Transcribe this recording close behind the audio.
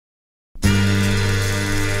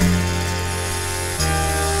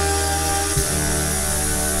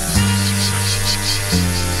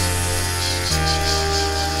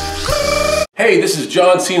Hey, this is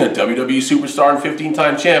John Cena, WWE Superstar and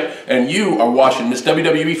 15-time champ, and you are watching this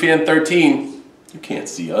WWE Fan 13. You can't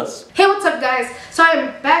see us. Hey, what's up guys? So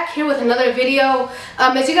I'm back here with another video.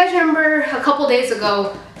 As you guys remember, a couple days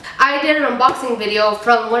ago, I did an unboxing video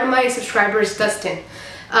from one of my subscribers, Dustin.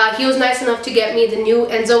 He was nice enough to get me the new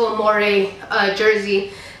Enzo Amore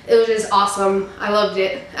jersey. It was just awesome. I loved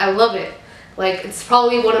it. I love it. Like, it's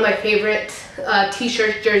probably one of my favorite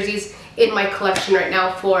t-shirt jerseys in my collection right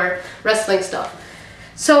now for wrestling stuff.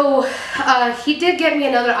 So he did get me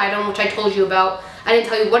another item, which I told you about. I didn't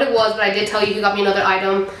tell you what it was, but I did tell you he got me another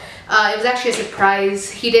item. It was actually a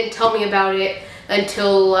surprise. He didn't tell me about it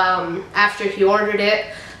until after he ordered it.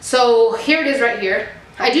 So here it is right here.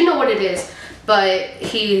 I do know what it is, but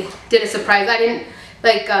he did a surprise. I didn't,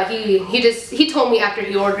 like, he told me after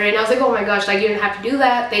he ordered it, and I was like, oh my gosh, like, you didn't have to do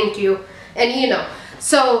that, thank you. And you know,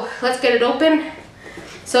 so let's get it open.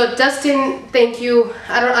 So Dustin, thank you.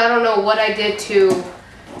 I don't know what I did to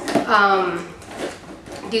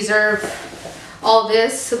deserve all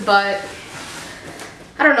this, but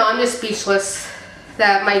I don't know. I'm just speechless.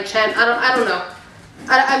 That my channel. I don't know.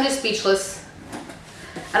 I'm just speechless.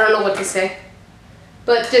 I don't know what to say.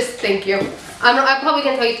 But just thank you. I'm probably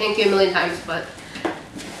gonna tell you thank you a million times, but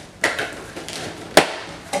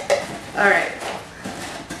all right.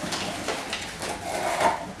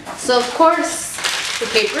 So of course, the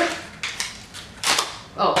paper.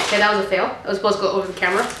 Oh, okay, that was a fail. I was supposed to go over the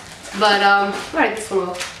camera. But, alright, this one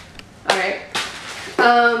will. Alright.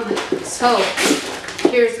 So,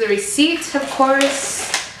 here's the receipt, of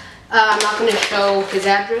course. I'm not going to show his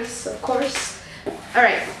address, of course.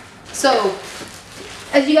 Alright, so,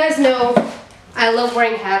 as you guys know, I love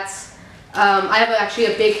wearing hats. I have actually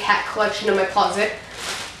a big hat collection in my closet.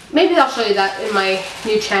 Maybe I'll show you that in my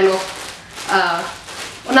new channel.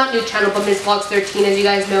 Well, not new channel, but Miss Vlogs 13, as you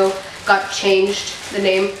guys know, got changed, the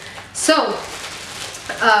name. So,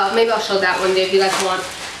 maybe I'll show that one day if you guys want.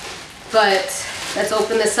 But, let's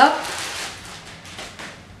open this up.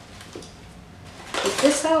 Take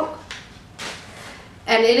this out.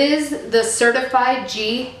 And it is the Certified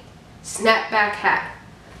G snapback hat.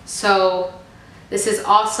 So, this is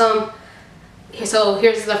awesome. So,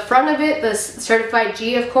 here's the front of it, the Certified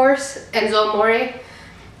G, of course, Enzo Amore.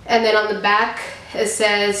 And then on the back, it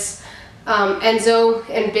says Enzo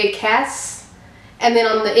and Big Cass. And then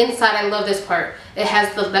on the inside, I love this part. It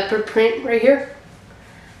has the leopard print right here.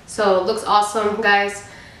 So it looks awesome, guys.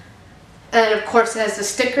 And of course, it has the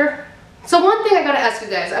sticker. So one thing I gotta ask you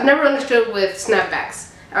guys, I've never understood with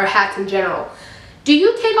snapbacks or hats in general. Do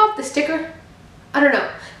you take off the sticker? I don't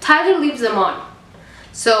know. Tyler leaves them on.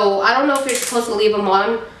 So I don't know if you're supposed to leave them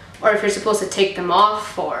on or if you're supposed to take them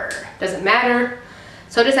off, or does it matter?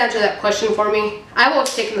 So just answer that question for me. I've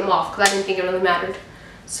always taken them off because I didn't think it really mattered.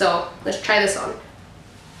 So let's try this on.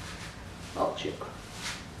 Oh shoot.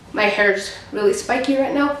 My hair's really spiky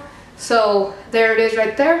right now. So there it is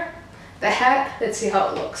right there. The hat. Let's see how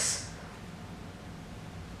it looks.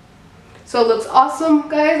 So it looks awesome,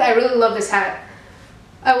 guys. I really love this hat.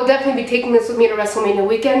 I will definitely be taking this with me to WrestleMania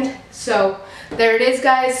weekend. So there it is,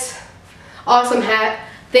 guys. Awesome hat.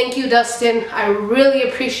 Thank you, Dustin. I really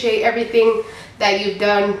appreciate everything that you've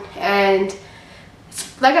done, and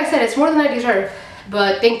like I said, it's more than I deserve,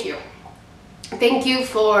 but thank you. Thank you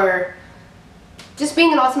for just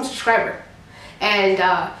being an awesome subscriber. And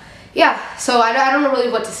yeah, so I don't know really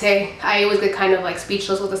what to say. I always get kind of like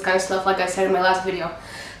speechless with this kind of stuff, like I said in my last video.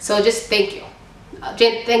 So just thank you.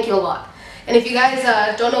 Thank you a lot. And if you guys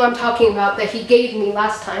don't know what I'm talking about, that he gave me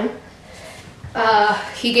last time,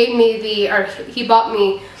 he gave me he bought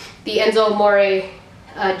me the Enzo Amore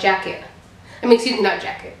jacket. I mean, excuse me, not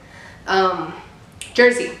jacket.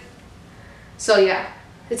 Jersey. So yeah,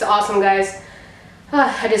 it's awesome, guys.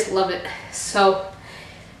 I just love it. So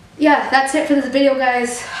yeah, that's it for this video,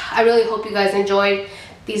 guys. I really hope you guys enjoyed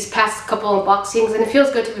these past couple unboxings, and it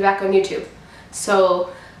feels good to be back on YouTube.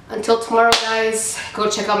 So until tomorrow, guys,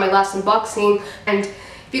 go check out my last unboxing. And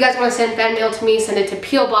if you guys want to send fan mail to me, send it to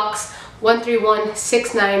P.O. Box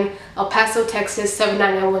 13169, El Paso, Texas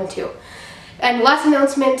 79912. And last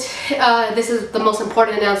announcement, this is the most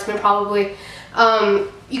important announcement probably.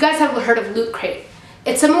 You guys have heard of Loot Crate.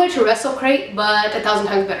 It's similar to Wrestle Crate, but 1,000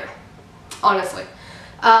 times better, honestly.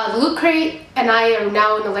 The Loot Crate and I are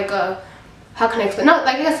now in like a, how can I explain? Not,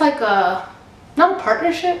 like, I guess like a, not a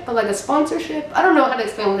partnership, but like a sponsorship. I don't know how to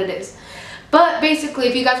explain what it is. But basically,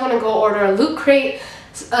 if you guys want to go order a Loot Crate,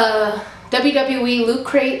 WWE Loot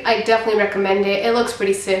Crate, I definitely recommend it. It looks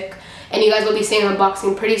pretty sick. And you guys will be seeing an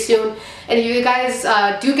unboxing pretty soon. And if you guys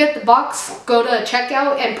do get the box, go to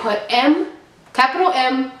checkout and put M, capital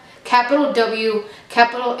W,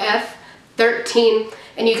 capital F, 13,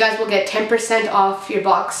 and you guys will get 10% off your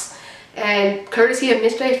box. And courtesy of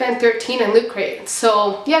Mystery Fan 13 and Loot Crate.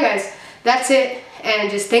 So yeah guys, that's it. And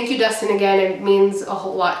just thank you Dustin again, it means a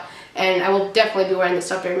whole lot. And I will definitely be wearing this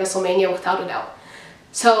stuff during WrestleMania without a doubt.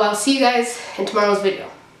 So I'll see you guys in tomorrow's video.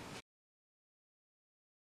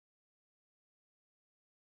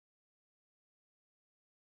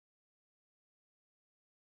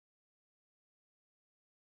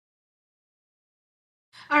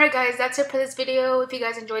 Alright guys, that's it for this video. If you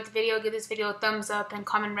guys enjoyed the video, give this video a thumbs up and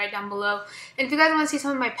comment right down below. And if you guys want to see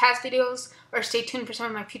some of my past videos or stay tuned for some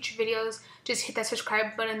of my future videos, just hit that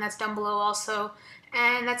subscribe button that's down below also.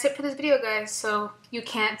 And that's it for this video guys, so you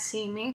can't see me.